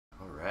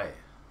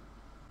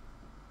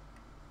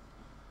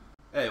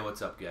Hey,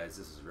 what's up, guys?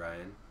 This is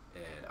Ryan,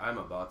 and I'm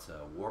about to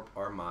warp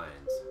our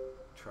minds,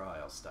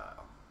 trial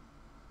style.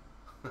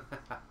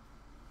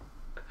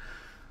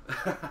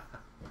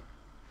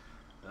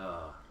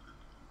 uh,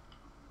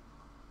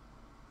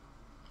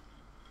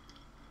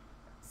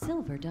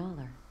 Silver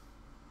dollar.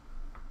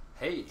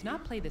 hey, Do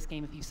not play this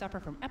game if you suffer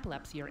from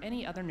epilepsy or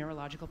any other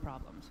neurological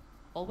problems.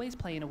 Always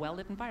play in a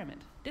well-lit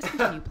environment.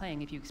 Discontinue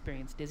playing if you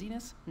experience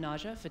dizziness,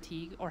 nausea,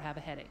 fatigue, or have a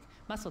headache,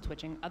 muscle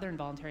twitching, other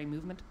involuntary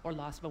movement, or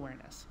loss of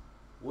awareness.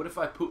 what if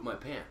I poop my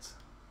pants?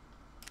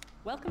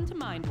 Welcome to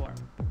Mind Warp.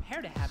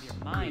 Prepare to have your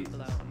mind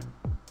Jesus. blown.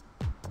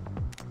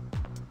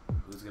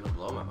 Who's gonna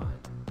blow my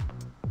mind?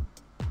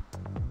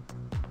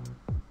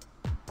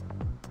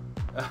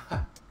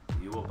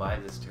 You will buy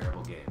this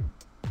terrible game.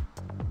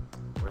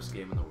 Worst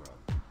game in the world.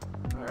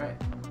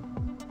 Alright.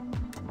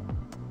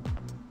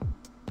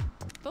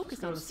 Focus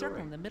go on to the circle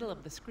story. in the middle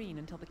of the screen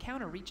until the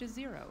counter reaches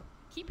 0.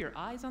 Keep your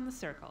eyes on the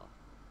circle.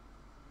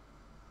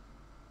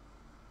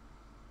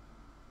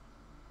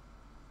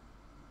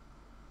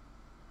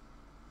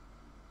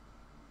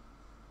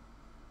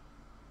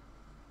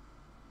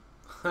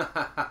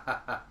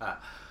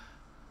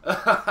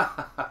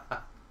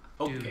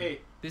 Okay. Dude,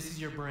 this is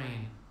your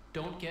brain.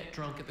 Don't get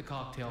drunk at the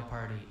cocktail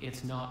party.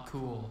 It's not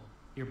cool.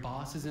 Your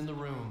boss is in the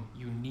room.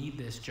 You need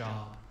this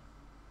job.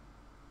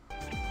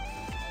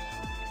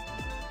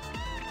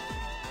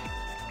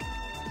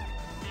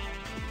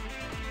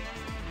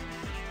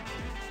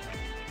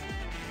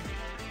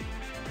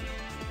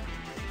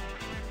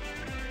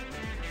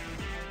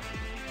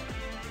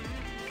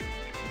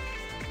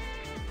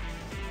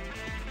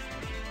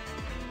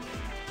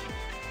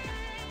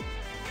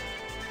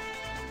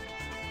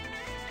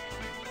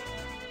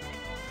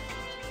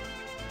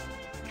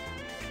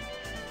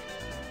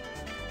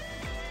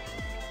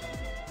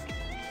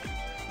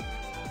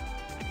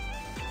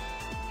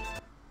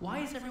 Why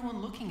is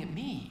everyone looking at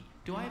me?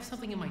 Do I have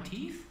something in my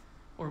teeth?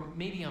 Or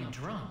maybe I'm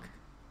drunk.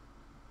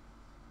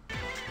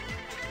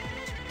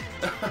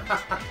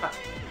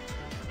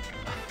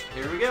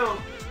 Here we go.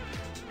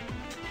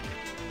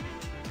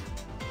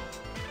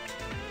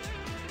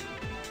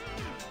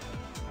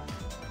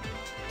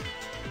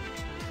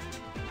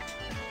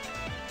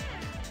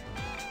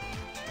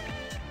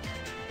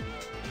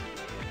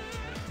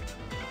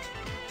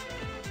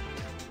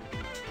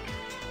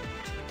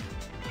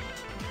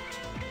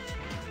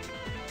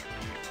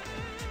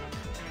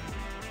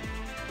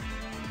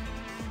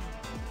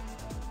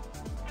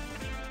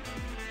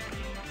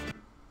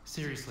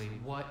 Seriously,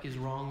 what is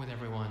wrong with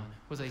everyone?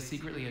 Was I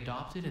secretly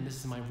adopted and this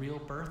is my real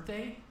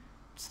birthday?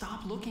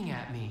 Stop looking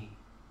at me.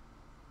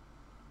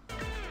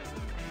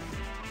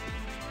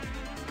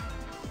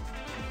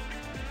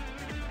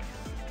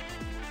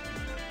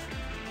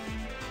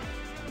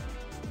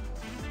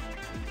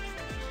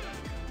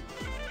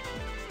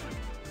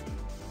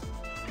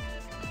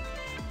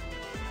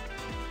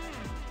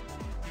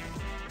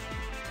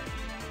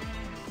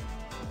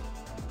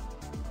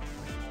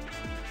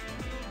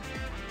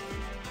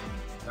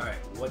 Alright,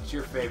 what's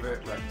your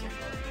favorite rectangle?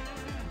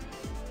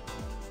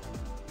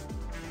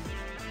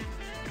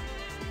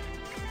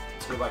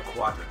 Let's go by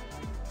quadrant.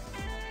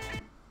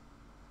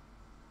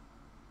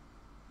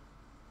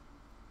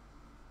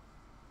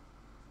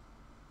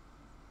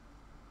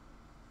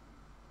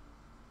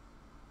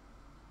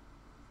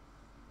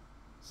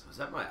 So is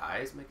that my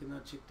eyes making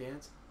that chick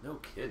dance? No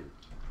kidding.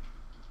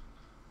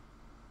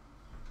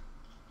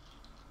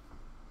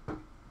 Well,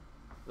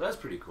 that's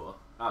pretty cool.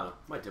 I don't know,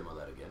 might demo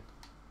that again.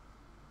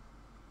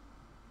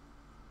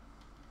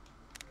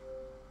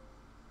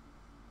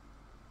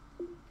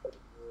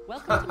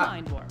 Welcome to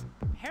Mind Warp.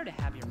 Prepare to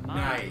have your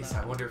mind Nice.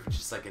 blown. I wonder if it's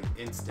just like an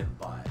instant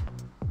buy.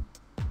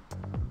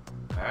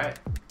 Alright.